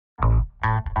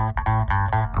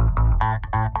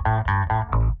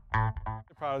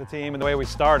Proud of the team and the way we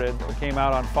started. We came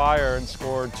out on fire and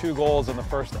scored 2 goals in the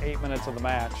first 8 minutes of the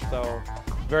match. So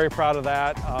very proud of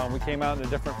that. We came out in a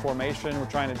different formation. We're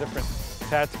trying a different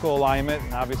tactical alignment,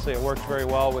 and obviously it worked very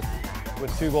well with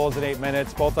 2 goals in 8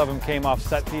 minutes. Both of them came off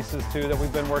set pieces too that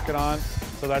we've been working on.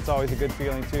 So that's always a good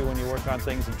feeling too when you work on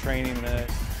things in training and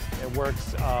it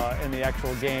works in the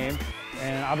actual game.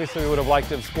 And obviously we would have liked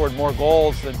to have scored more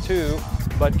goals than 2,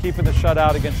 but keeping the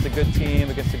shutout against a good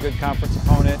team, against a good conference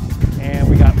opponent, and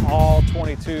we got all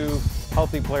 22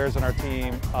 healthy players on our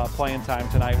team playing time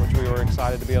tonight, which we were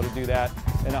excited to be able to do that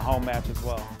in a home match as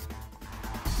well.